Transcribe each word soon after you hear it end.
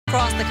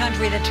Across the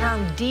country, the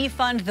term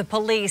defund the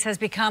police has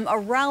become a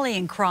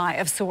rallying cry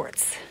of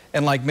sorts.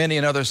 And like many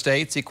in other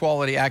states,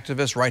 equality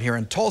activists right here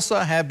in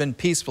Tulsa have been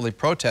peacefully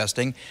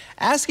protesting,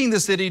 asking the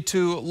city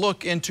to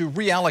look into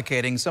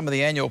reallocating some of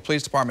the annual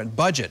police department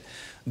budget.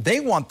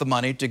 They want the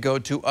money to go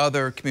to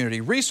other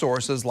community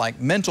resources like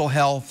mental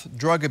health,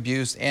 drug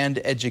abuse, and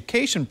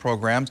education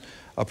programs,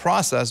 a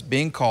process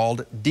being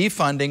called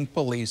defunding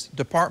police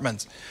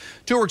departments.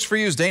 2 Works for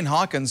You's Dane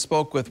Hawkins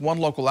spoke with one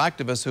local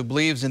activist who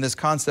believes in this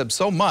concept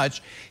so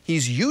much,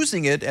 he's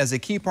using it as a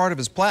key part of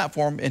his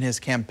platform in his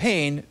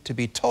campaign to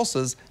be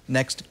Tulsa's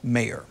next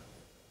mayor.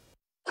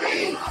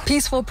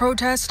 Peaceful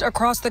protests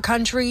across the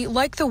country,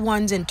 like the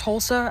ones in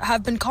Tulsa,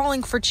 have been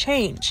calling for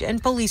change in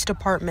police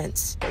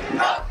departments.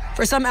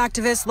 For some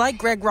activists like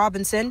Greg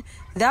Robinson,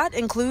 that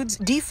includes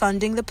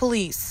defunding the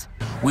police.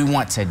 We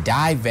want to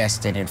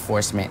divest in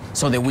enforcement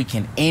so that we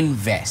can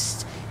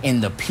invest in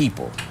the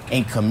people,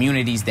 in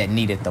communities that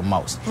need it the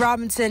most.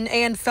 Robinson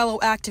and fellow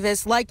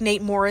activists like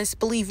Nate Morris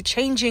believe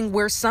changing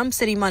where some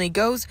city money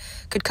goes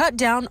could cut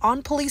down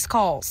on police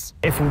calls.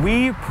 If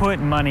we put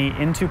money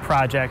into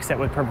projects that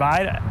would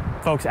provide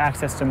folks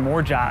access to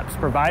more jobs,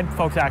 provide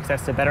folks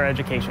access to better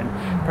education,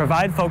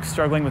 provide folks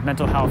struggling with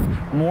mental health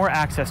more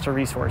access to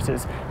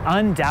resources,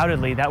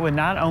 undoubtedly that would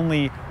not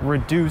only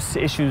reduce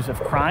issues of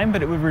crime,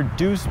 but it would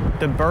reduce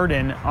the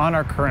burden on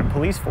our current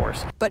police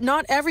force. But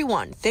not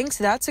everyone thinks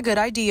that's a good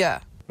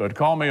idea. But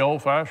call me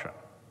old-fashioned.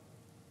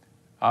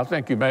 I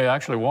think you may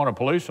actually want a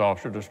police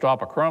officer to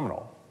stop a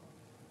criminal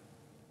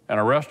and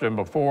arrest him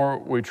before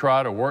we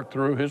try to work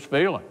through his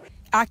feelings.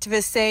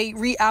 Activists say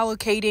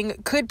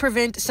reallocating could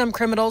prevent some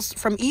criminals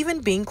from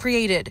even being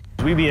created.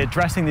 We'd be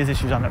addressing these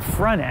issues on the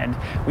front end.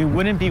 We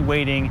wouldn't be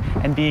waiting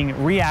and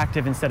being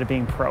reactive instead of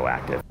being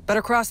proactive. But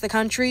across the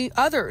country,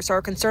 others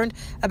are concerned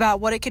about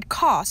what it could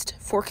cost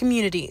for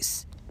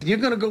communities. You're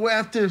going to go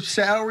after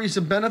salaries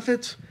and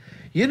benefits?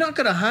 You're not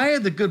going to hire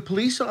the good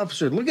police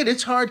officer. Look at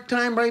its hard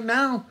time right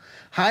now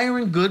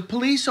hiring good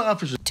police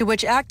officers. To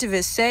which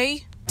activists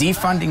say,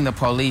 defunding the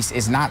police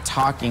is not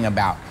talking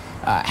about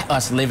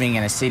us living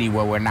in a city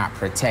where we're not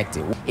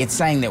protected. It's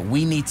saying that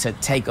we need to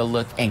take a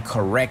look and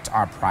correct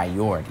our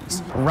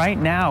priorities. Right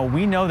now,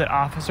 we know that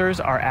officers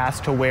are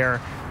asked to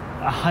wear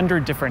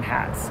 100 different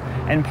hats.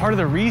 And part of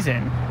the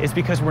reason is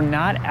because we're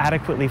not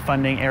adequately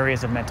funding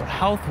areas of mental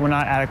health, we're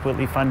not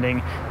adequately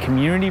funding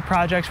community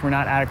projects, we're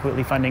not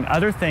adequately funding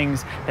other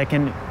things that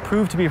can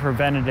prove to be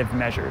preventative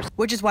measures.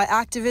 Which is why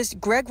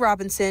activist Greg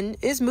Robinson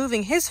is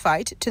moving his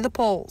fight to the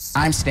polls.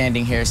 I'm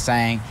standing here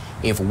saying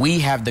if we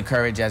have the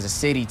courage as a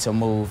city to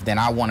move, then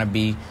I want to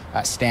be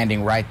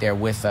standing right there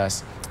with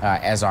us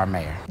as our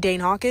mayor. Dane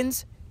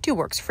Hawkins, 2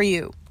 Works for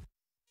You.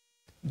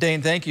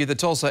 Dane, thank you. The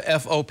Tulsa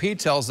FOP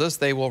tells us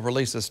they will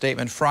release a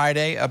statement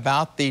Friday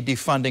about the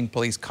defunding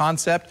police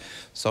concept.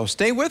 So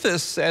stay with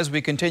us as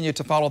we continue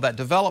to follow that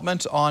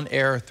development on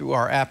air through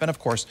our app and, of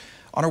course,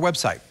 on our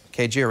website,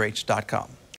 kgrh.com.